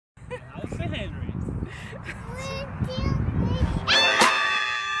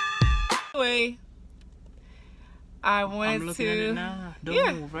today I wanted I'm looking at it now.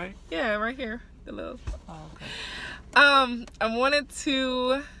 Don't move, right? Yeah, right here. The little. Oh, okay. I wanted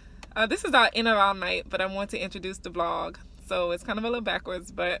to. This is our end of our night, but I want to introduce the vlog. So it's kind of a little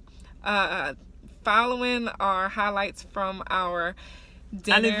backwards, but following our highlights from our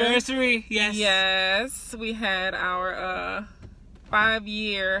dinner. Anniversary, yes. Yes, we had our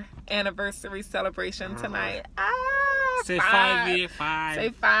 5-year anniversary celebration tonight. Say 5. 5 year, 5. Say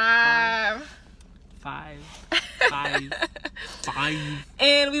 5. 5. 5.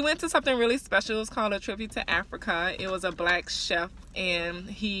 And we went to something really special. It was called A Tribute to Africa. It was a black chef, and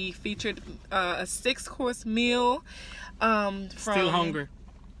he featured a 6-course meal. Still hungry?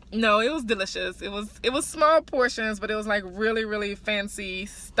 No, it was delicious. It was small portions, but it was like really, really fancy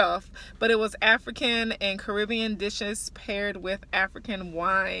stuff. But it was African and Caribbean dishes paired with African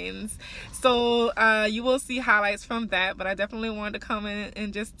wines. So you will see highlights from that. But I definitely wanted to come in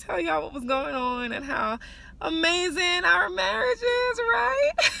and just tell y'all what was going on and how amazing our marriage is,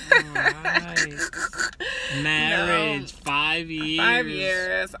 right? Right. Marriage, 5 years. 5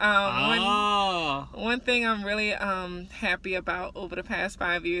 years. One thing I'm really happy about over the past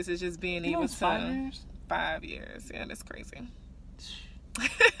 5 years is just being able to. 5 years? 5 years. Yeah, that's crazy.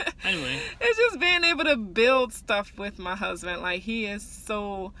 Anyway, it's just being able to build stuff with my husband. Like, he is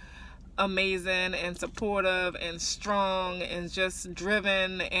so amazing and supportive and strong and just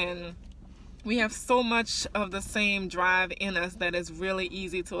driven, and we have so much of the same drive in us that it's really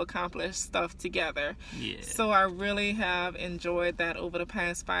easy to accomplish stuff together. yeah. So I really have enjoyed that over the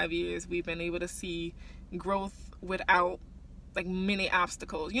past 5 years. We've been able to see growth without like many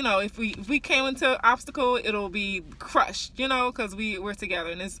obstacles. You know, if we came into an obstacle, it'll be crushed, you know, because we're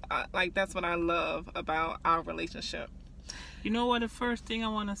together. And it's like, that's what I love about our relationship. You know what the first thing I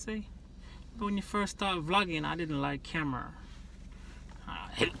want to say? When you first started vlogging, I didn't like camera. I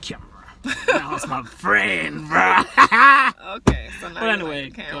hate camera. That was my friend, bro. Okay, so now but anyway,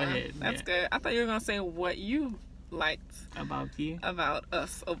 like the camera. Go ahead. That's good. I thought you were gonna say what you liked about you, about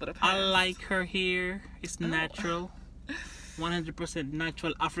us over the past. I like her hair. It's natural, 100%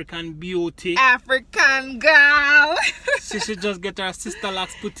 natural African beauty. African girl. She should just get her sister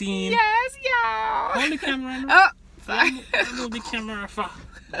locks put in. Yes, y'all. Hold the camera. Oh, sorry. Hold the camera for.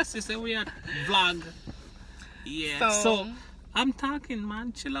 She said we had vlog. Yeah. So I'm talking,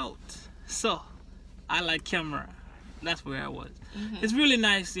 man. Chill out. So, I like camera. That's where I was. It's really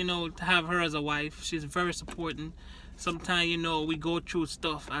nice, you know, to have her as a wife. She's very supporting. Sometimes, you know, we go through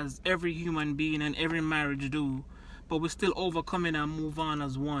stuff as every human being and every marriage do. But we still overcome it and move on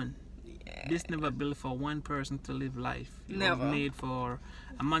as one. Yeah. This never built for one person to live life. It was made for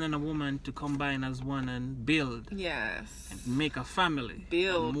a man and a woman to combine as one and build. Yes. And make a family.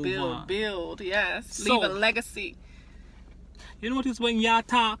 Build, build. Yes. So, leave a legacy. You notice when y'all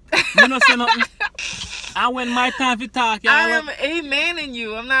talk, you don't say nothing. And when my time to talk, y'all. I am amening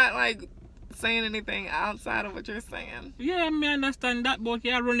you. I'm not like saying anything outside of what you're saying. Yeah, I understand that, but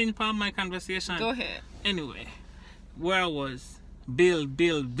you're running from my conversation. Go ahead. Anyway, where I was, build.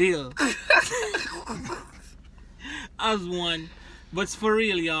 As one. But for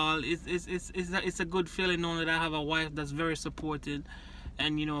real, y'all, it's a good feeling knowing that I have a wife that's very supportive,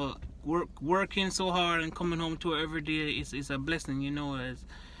 and you know, working so hard and coming home to her every day is a blessing, you know. As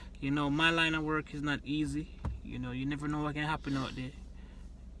you know, my line of work is not easy, you know. You never know what can happen out there,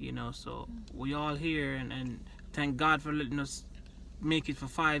 you know. So we all here, and thank God for letting us make it for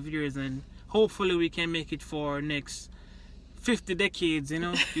 5 years, and hopefully we can make it for next 50 decades, you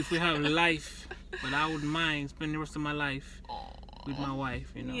know, if we have life. But I wouldn't mind spending the rest of my life with my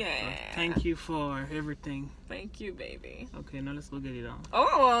wife, you know. Yeah. So thank you for everything. Thank you, baby. Okay, now let's go get it on.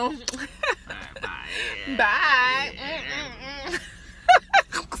 Oh. Right, bye. Bye.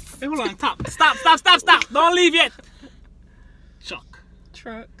 Hey, hold on, stop. Don't leave yet.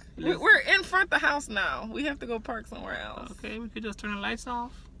 Truck. We're in front of the house now. We have to go park somewhere else. Okay, we could just turn the lights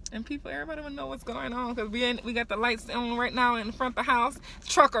off. And everybody will know what's going on, because we got the lights on right now in front of the house.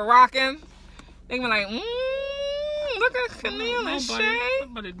 Truck are rocking. They be like, look at Camille and Shay.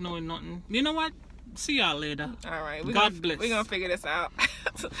 Nobody knowing nothing. You know what? See y'all later. All right. God bless. We're going to figure this out.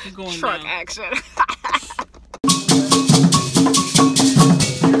 Going Truck down. action.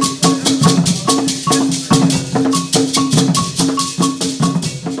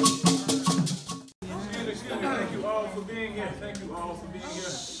 Thank you all for being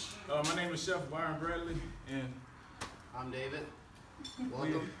here. My name is Chef Byron Bradley, and I'm David.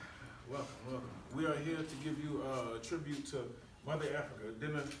 Welcome. Welcome. We are here to give you a tribute to Mother Africa, a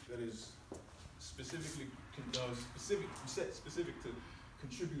dinner that is specific to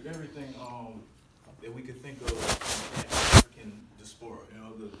contribute everything that we could think of in African African diaspora. You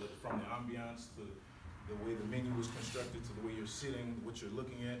know, from the ambiance to the way the menu is constructed, to the way you're sitting, what you're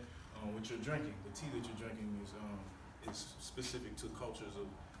looking at, what you're drinking. The tea that you're drinking is specific to cultures of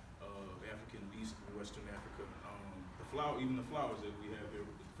African, East and Western Africa. Even the flowers that we have here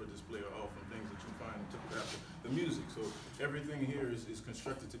for display are all from things that you find in typical Africa. The music, so everything here is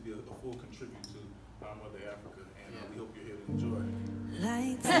constructed to be a full contribute to our Mother Africa, and we hope you're here to enjoy it.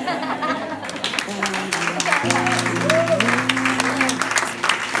 Lights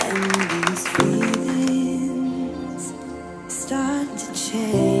and these feelings start to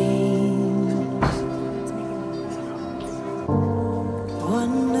change.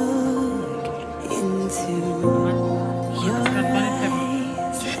 One look into